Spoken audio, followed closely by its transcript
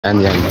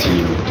ANYANG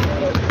team.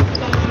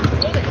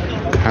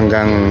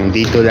 Hanggang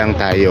dito lang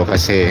tayo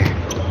kasi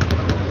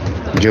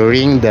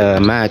during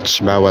the match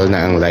bawal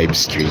na ang live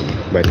stream.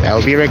 But I'll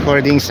be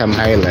recording some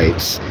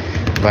highlights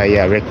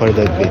via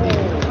recorded video.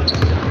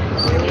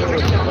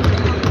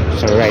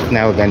 So right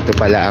now, ganito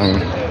pala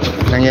ang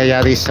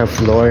nangyayari sa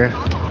floor.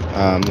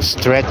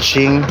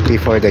 Stretching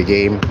before the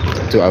game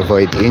to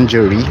avoid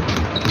injury.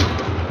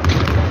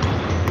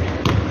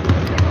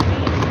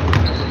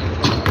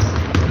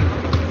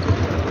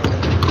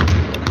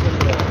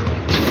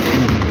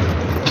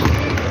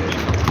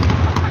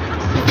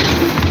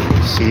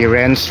 Si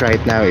RHENZ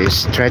right now is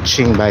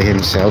stretching by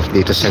himself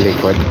dito sa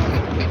likod.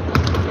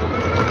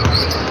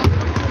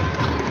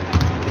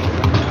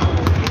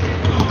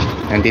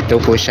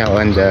 Nandito po siya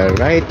on the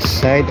right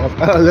side of...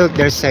 Oh, look,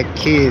 there's a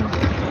kid.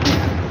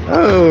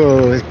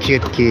 Oh,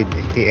 cute kid.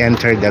 He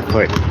entered the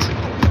court.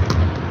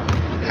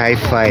 High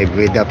five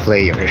with the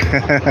player.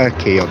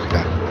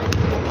 Kiyokta.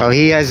 Oh,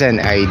 he has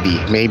an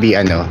ID. Maybe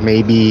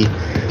maybe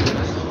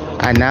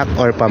anak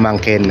or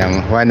pamangkin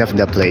ng one of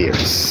the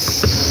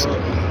players.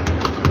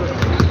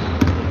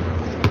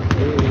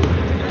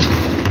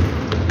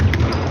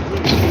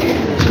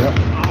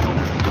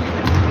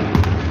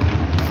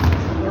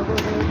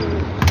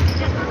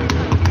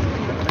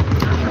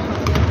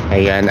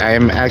 Ayan,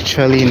 I'm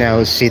actually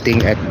now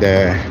sitting at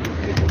the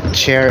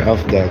chair of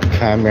the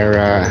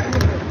camera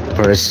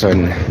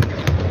person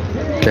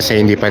kasi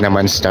hindi pa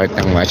naman start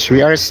ng match.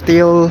 We are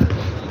still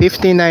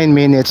 59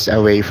 minutes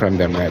away from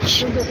the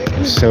match.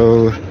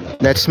 So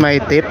that's my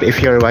tip.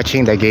 If you're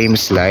watching the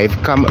games live,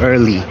 come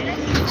early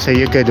so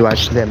you could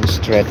watch them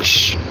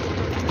stretch.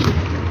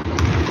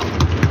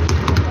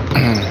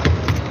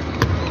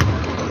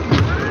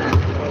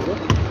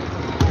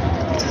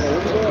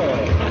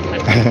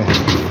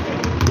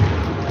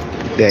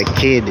 The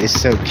kid is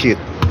so cute.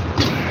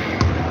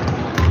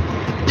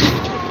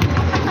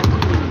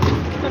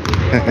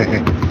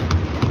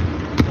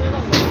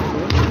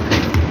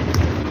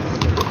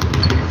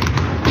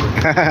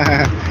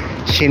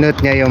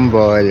 Sinut niya yung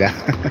bola.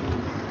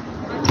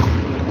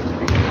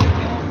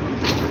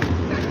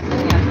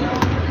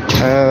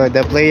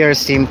 The players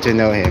seem to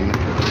know him.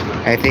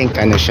 I think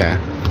siya.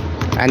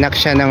 Anak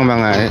siya ng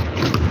mga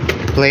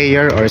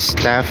player or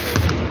staff,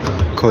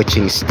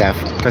 coaching staff.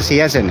 Kasi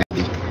he has an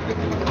ID.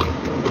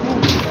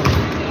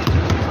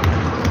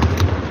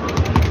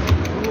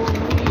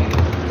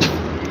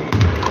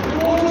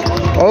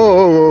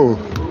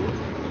 Oh,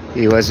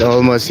 he was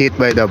almost hit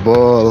by the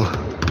ball.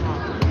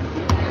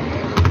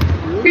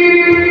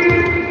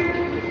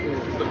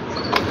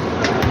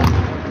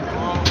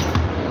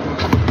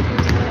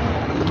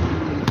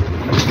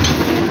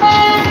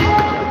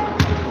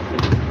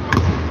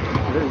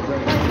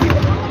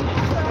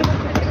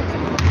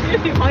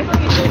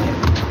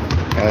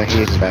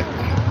 He's back.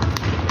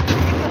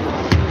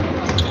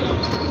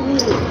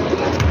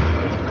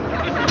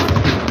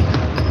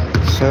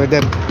 So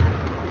the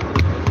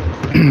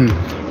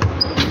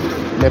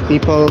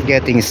people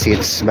getting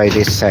seats by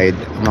this side,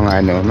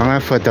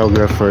 mga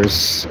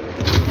photographers,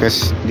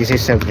 because this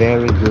is a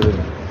very good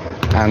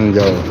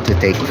angle to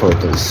take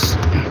photos.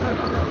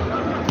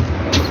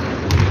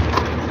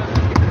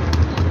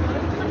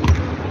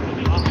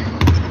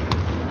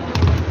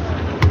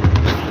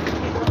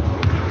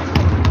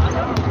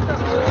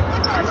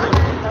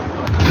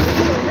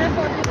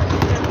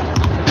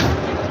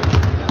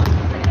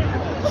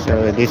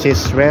 So this is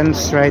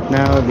RHENZ right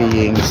now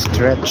being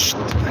stretched.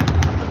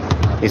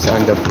 Is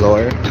on the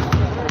floor.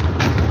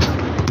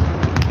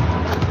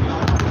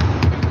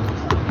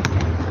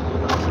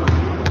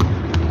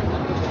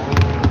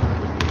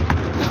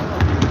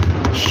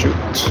 Shoot.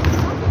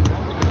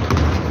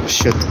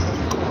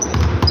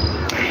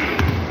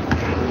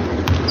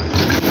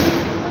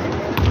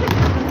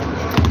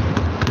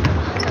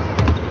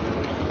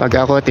 Pag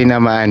ako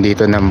tinamaan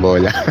dito ng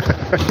bola,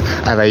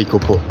 aray ko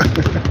po.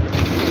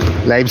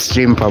 Live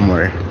stream pa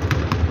more.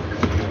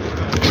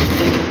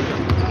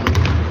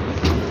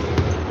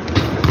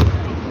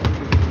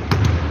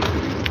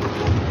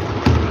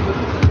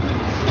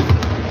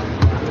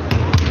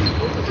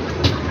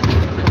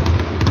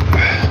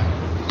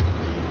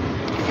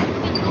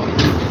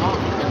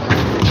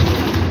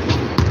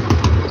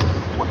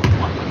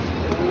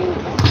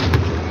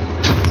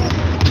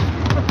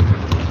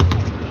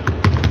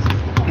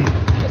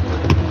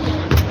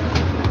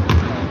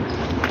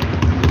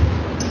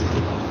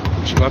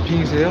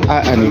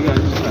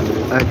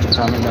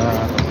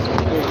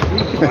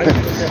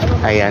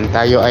 Ayan,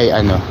 tayo ay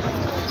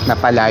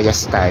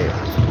napalayas tayo.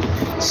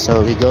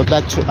 So we go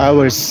back to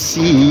our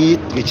seat,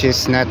 which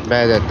is not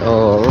bad at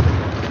all.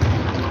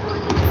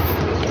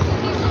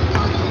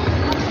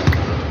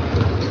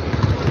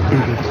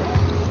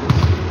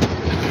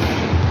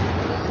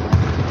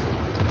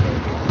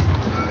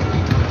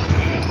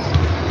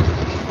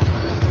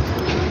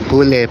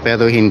 Huli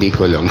pero hindi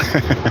kulong.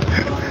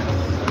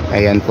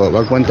 Ayan po,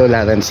 wag mong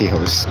tularan si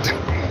host.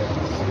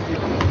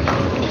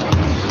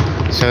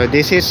 So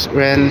this is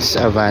RHENZ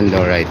ABANDO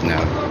right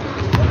now.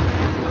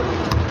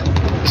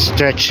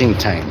 Stretching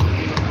time.